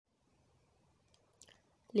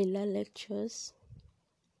Lila Lectures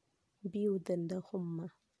Build the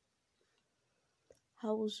Ummah.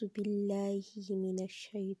 أعوذ بالله من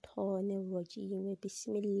الشيطان الرجيم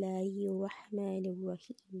بسم الله الرحمن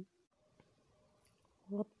الرحيم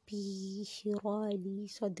ربي اشرح لي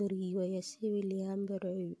صدري ويسر لي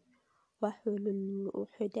أمري واحلل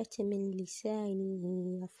عقدة من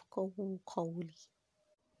لساني يفقهوا قولي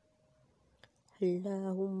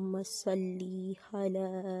اللهم صل على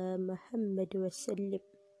محمد وسلم.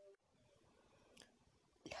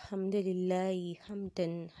 الحمد لله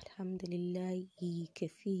حمدا الحمد لله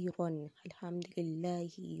كثيرا الحمد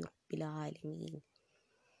لله رب العالمين.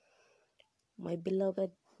 My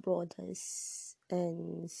beloved brothers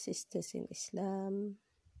and sisters in Islam,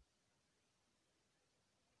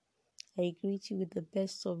 I greet you with the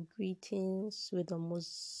best of greetings, with the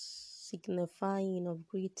most signifying of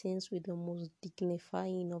greetings, with the most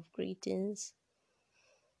dignifying of greetings.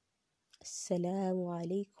 Assalamu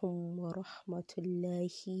alaikum wa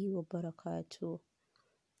rahmatullahi wa barakatuh.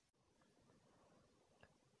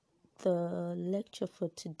 The lecture for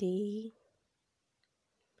today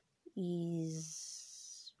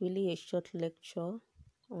is really a short lecture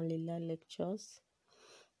on Lila Lectures.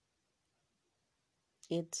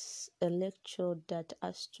 It's a lecture that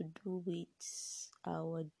has to do with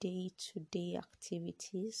our day-to-day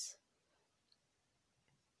activities,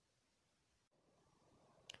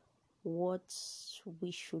 what we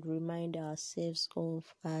should remind ourselves of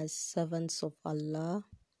as servants of Allah,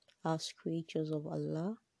 as creatures of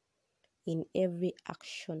Allah, in every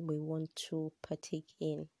action we want to partake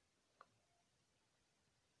in.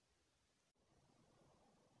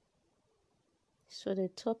 So the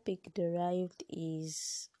topic derived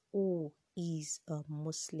is who is a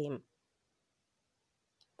Muslim?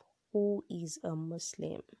 Who is a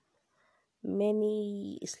Muslim?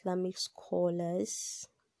 Many Islamic scholars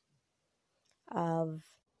have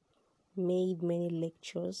made many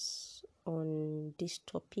lectures on this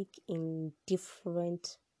topic in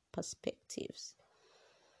different perspectives.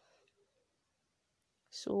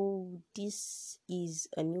 So this is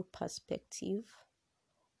a new perspective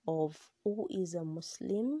of who is a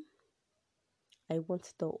Muslim. I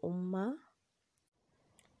want the Ummah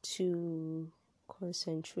to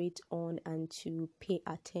concentrate on and to pay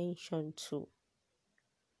attention to.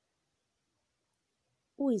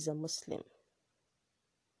 Who is a Muslim?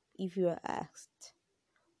 If you are asked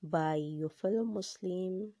by your fellow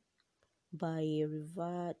Muslim, by a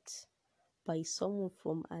revert, by someone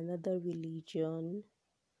from another religion,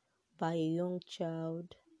 by a young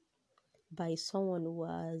child, by someone who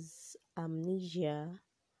has amnesia,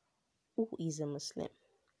 who is a Muslim?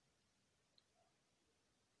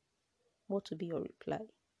 What will be your reply?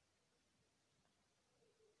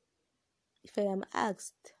 If I am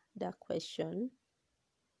asked that question,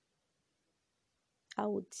 I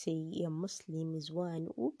would say a Muslim is one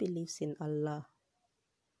who believes in Allah,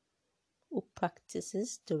 who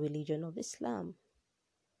practices the religion of Islam.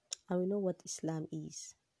 And we know what Islam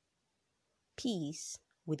is: peace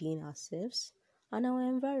within ourselves and our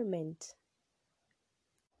environment.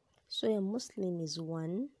 So a Muslim is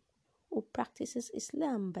one who practices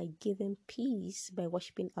Islam by giving peace, by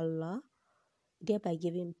worshipping Allah, thereby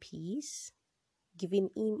giving peace, giving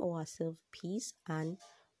him or herself peace and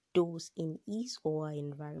those in his or her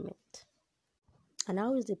environment. And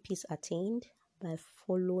how is the peace attained? By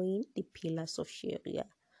following the pillars of Sharia,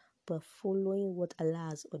 by following what Allah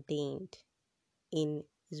has ordained in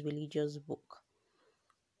his religious book,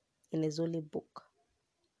 in his holy book.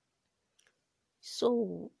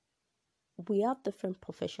 So we have different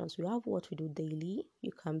professions. We have what we do daily.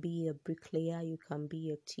 You can be a bricklayer, you can be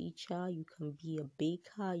a teacher, you can be a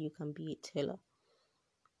baker, you can be a tailor.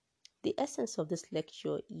 The essence of this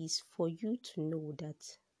lecture is for you to know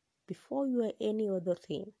that before you are any other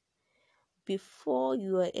thing,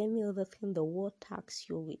 the world tags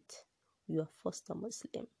you with, you are first a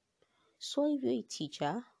Muslim. So if you're a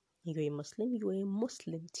teacher, you're a Muslim, you are a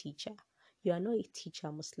Muslim teacher. You are not a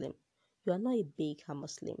teacher Muslim. You are not a baker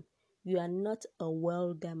Muslim. You are not a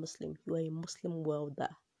welder Muslim. You are a Muslim welder.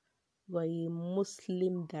 You are a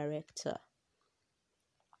Muslim director.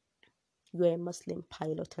 You are a Muslim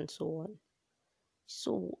pilot and so on.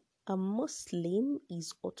 So a Muslim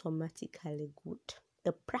is automatically good.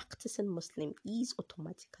 The practicing Muslim is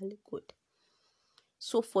automatically good.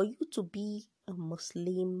 So for you to be a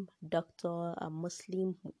Muslim doctor, a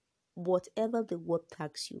Muslim, whatever the word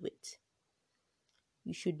tags you with,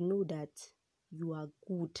 you should know that you are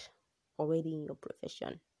good already in your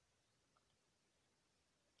profession.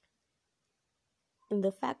 In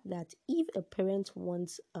the fact that if a parent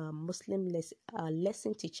wants a Muslim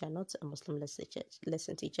lesson teacher, not a Muslim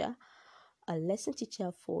lesson teacher, a lesson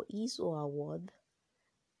teacher for his or her word,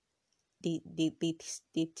 they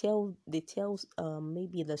tell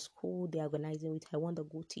maybe the school they're organizing with, I want a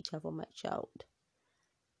good teacher for my child.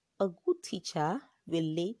 A good teacher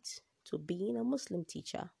relates to being a Muslim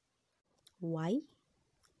teacher. Why?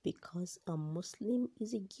 Because a Muslim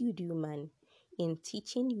is a good human. In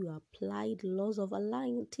teaching, you apply the laws of Allah.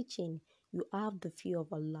 In teaching, you have the fear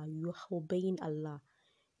of Allah. You are obeying Allah.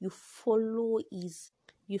 You follow his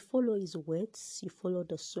words. You follow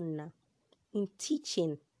the Sunnah. In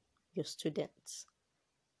teaching your students.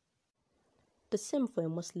 The same for a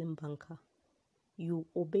Muslim banker. You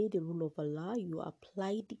obey the rule of Allah. You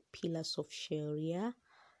apply the pillars of Sharia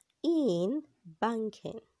in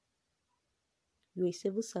banking. You're a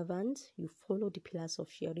civil servant. You follow the pillars of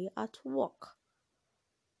Sharia at work.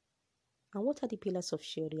 And what are the pillars of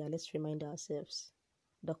Sharia? Let's remind ourselves.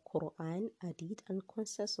 The Quran, Hadith, and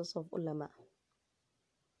consensus of ulama.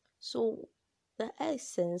 So the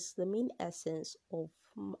main essence of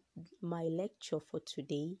my lecture for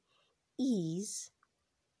today is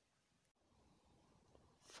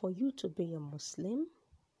for you to be a Muslim.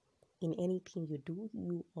 In anything you do,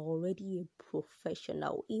 you are already a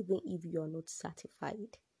professional, even if you are not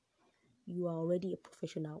certified. You are already a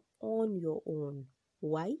professional on your own.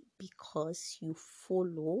 Why? Because you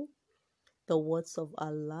follow the words of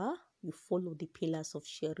Allah, you follow the pillars of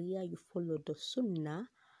Sharia, you follow the Sunnah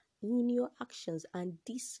in your actions, and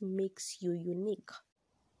this makes you unique.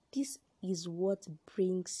 This is what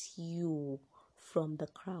brings you from the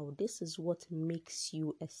crowd. This is what makes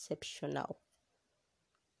you exceptional.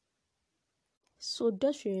 So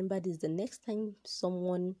just remember this: the next time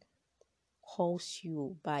someone calls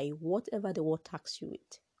you by whatever the word tags you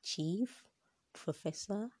with, chief,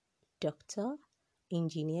 professor, doctor,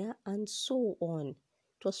 engineer, and so on,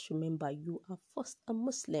 just remember you are first a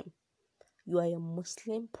Muslim. You are a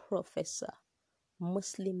Muslim professor,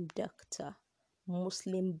 Muslim doctor,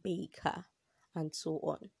 Muslim baker, and so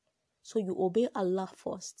on. So you obey Allah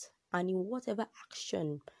first, and in whatever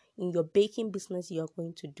action in your baking business you are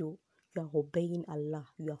going to do, you are obeying Allah.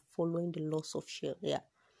 You are following the laws of Sharia.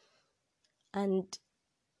 And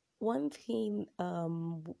one thing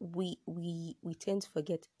we tend to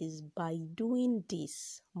forget is, by doing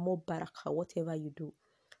this, more barakah, whatever you do,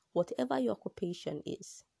 whatever your occupation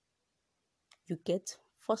is, you get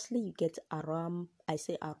aram. I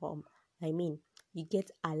say aram, I mean you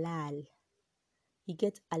get halal. You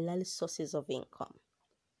get halal sources of income.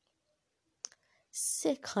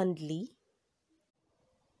 Secondly,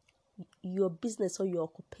 your business or your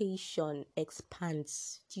occupation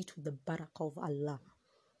expands due to the barakah of Allah.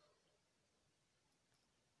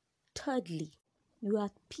 Thirdly, you are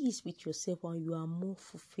at peace with yourself and you are more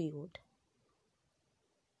fulfilled.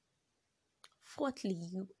 Fourthly,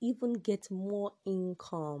 you even get more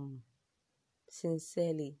income.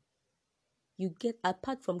 Sincerely, you get,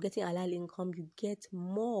 apart from getting halal income, you get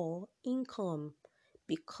more income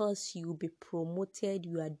because you'll be promoted.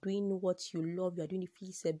 You are doing what you love. You are doing it fi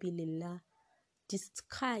sabilillah. The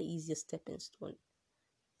sky is your stepping stone.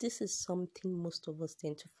 This is something most of us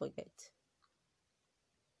tend to forget.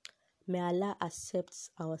 May Allah accept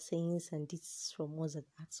our sayings and deeds from us as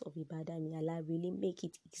acts of ibadah. May Allah really make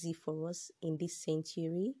it easy for us in this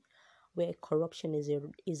century where corruption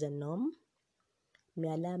is a norm. May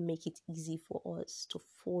Allah make it easy for us to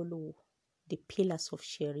follow the pillars of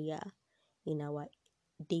Sharia in our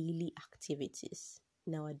daily activities,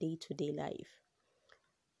 in our day-to-day life.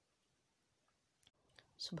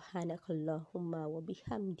 سبحانك اللهم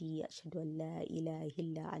وبحمدي أشهد أن لا إله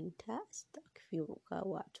إلا أنت أستغفرك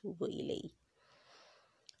وأتوب إليك.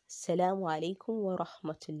 السلام عليكم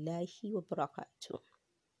ورحمة الله وبركاته.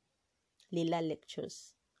 Lila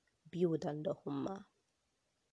Lectures, build on the Ummah.